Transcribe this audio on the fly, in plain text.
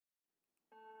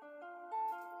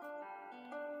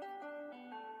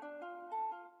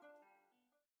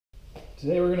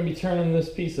Today we're going to be turning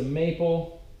this piece of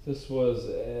maple. This was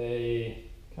a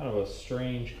kind of a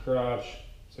strange crotch.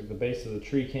 It's like the base of the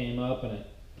tree came up and it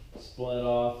split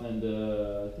off, and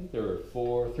I think there were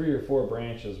three or four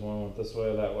branches. One went this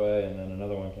way, that way, and then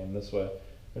another one came this way.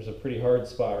 There's a pretty hard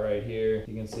spot right here.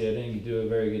 You can see I didn't do a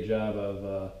very good job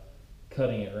of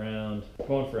cutting it round.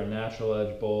 Going for a natural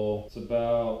edge bowl. It's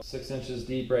about 6 inches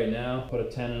deep right now. Put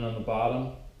a tenon on the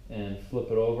bottom and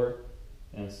flip it over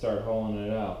and start holing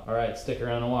it out. All right, stick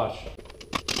around and watch.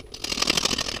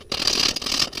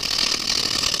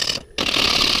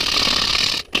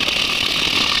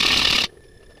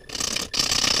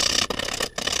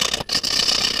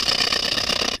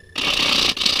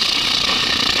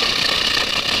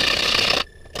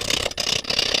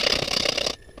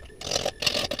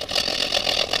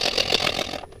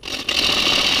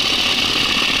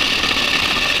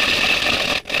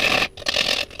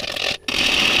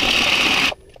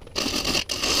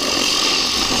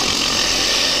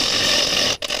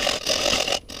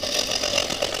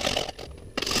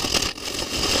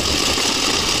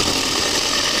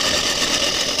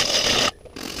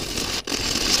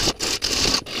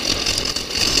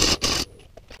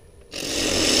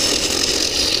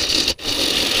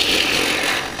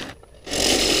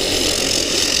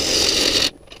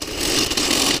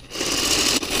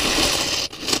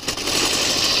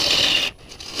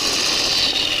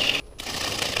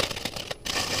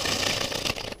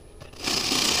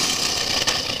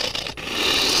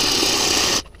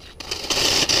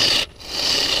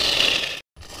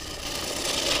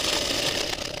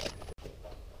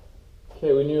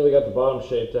 Okay, we nearly got the bottom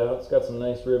shaped out. It's got some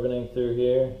nice ribboning through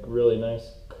here, really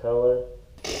nice color.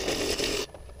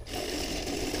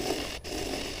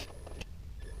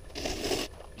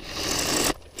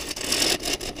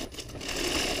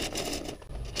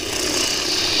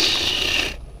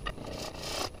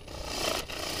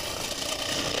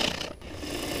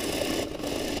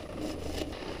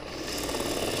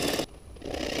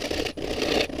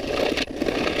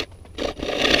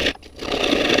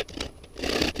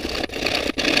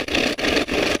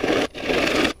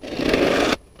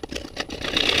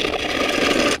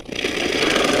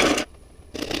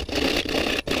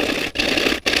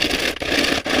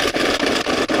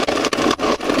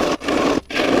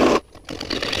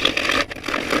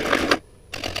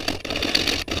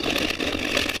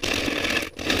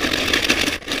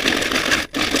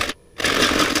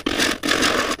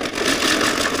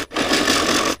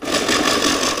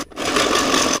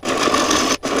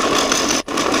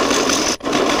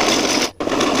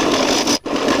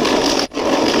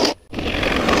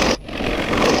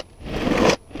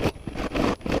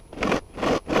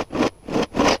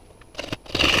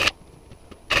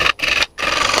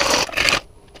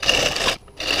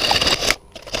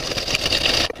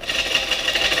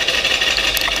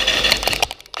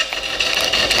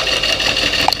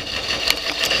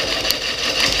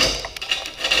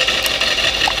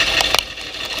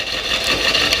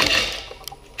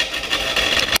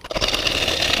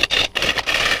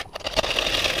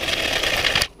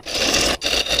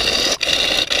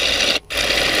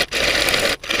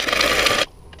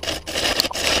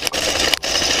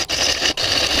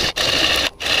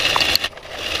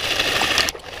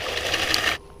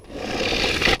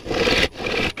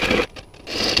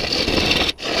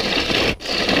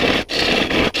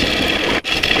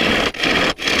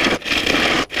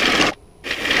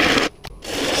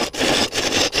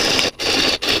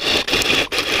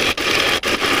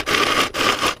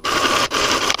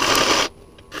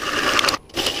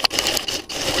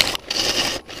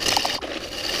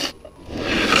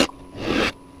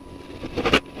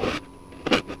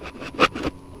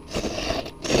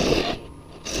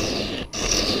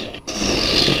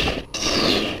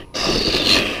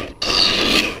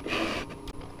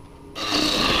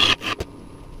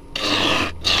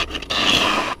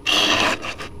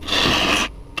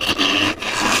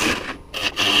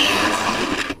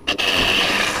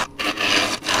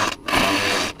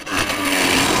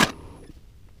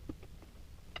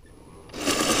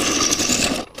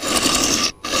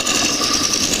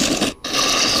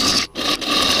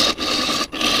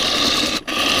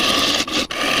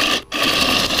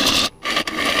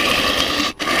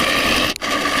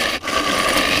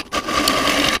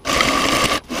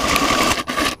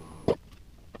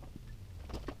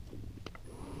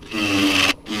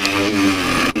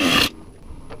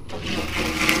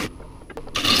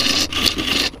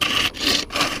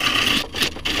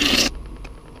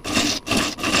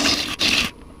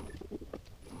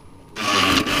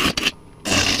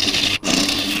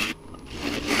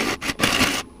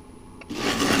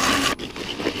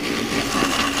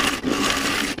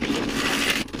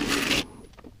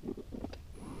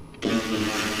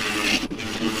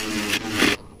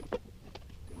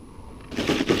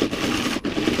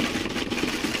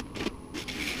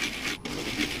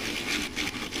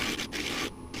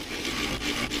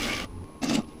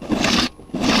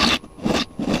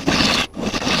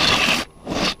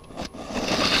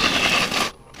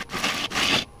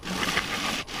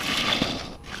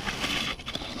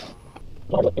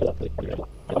 There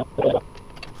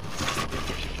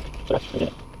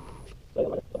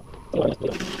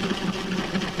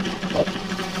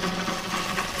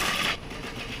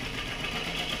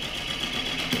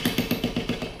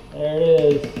it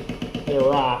is, the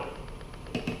rock.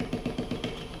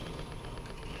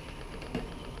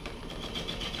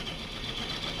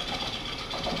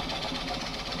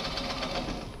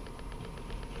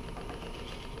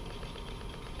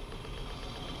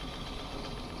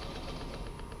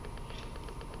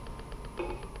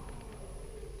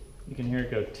 You can hear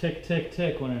it go tick, tick,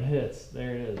 tick when it hits.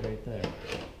 There it is, right there.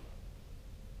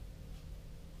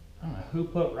 I don't know who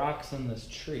put rocks in this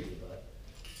tree, but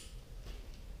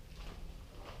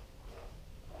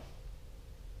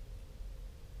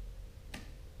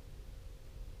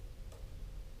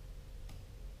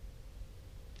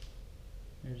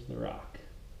here's the rock.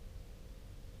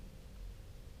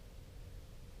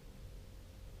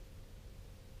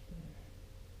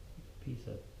 Piece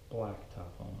of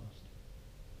blacktop almost.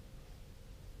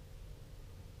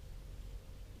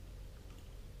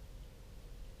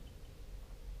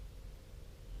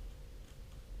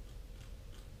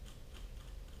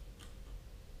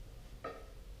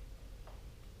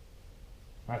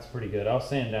 That's pretty good. I'll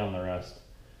sand down the rest.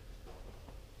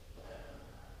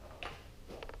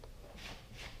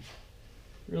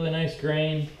 Really nice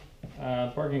grain.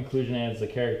 Bark inclusion adds the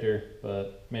character,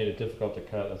 but made it difficult to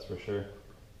cut, that's for sure.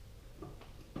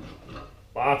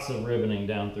 Lots of ribboning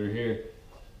down through here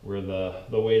where the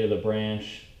weight of the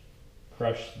branch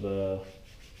crushed the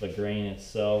grain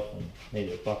itself and made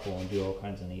it buckle and do all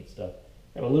kinds of neat stuff.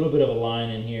 Got a little bit of a line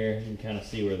in here. You can kind of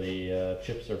see where the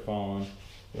chips are falling,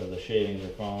 where the shavings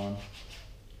are falling,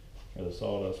 or the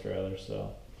sawdust rather.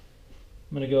 So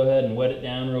I'm gonna go ahead and wet it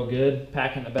down real good,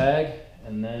 pack it in the bag,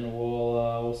 and then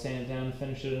we'll sand it down and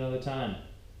finish it another time.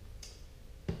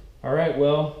 All right,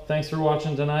 well, thanks for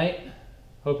watching tonight.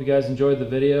 Hope you guys enjoyed the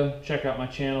video. Check out my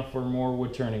channel for more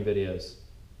wood turning videos.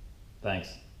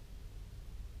 Thanks.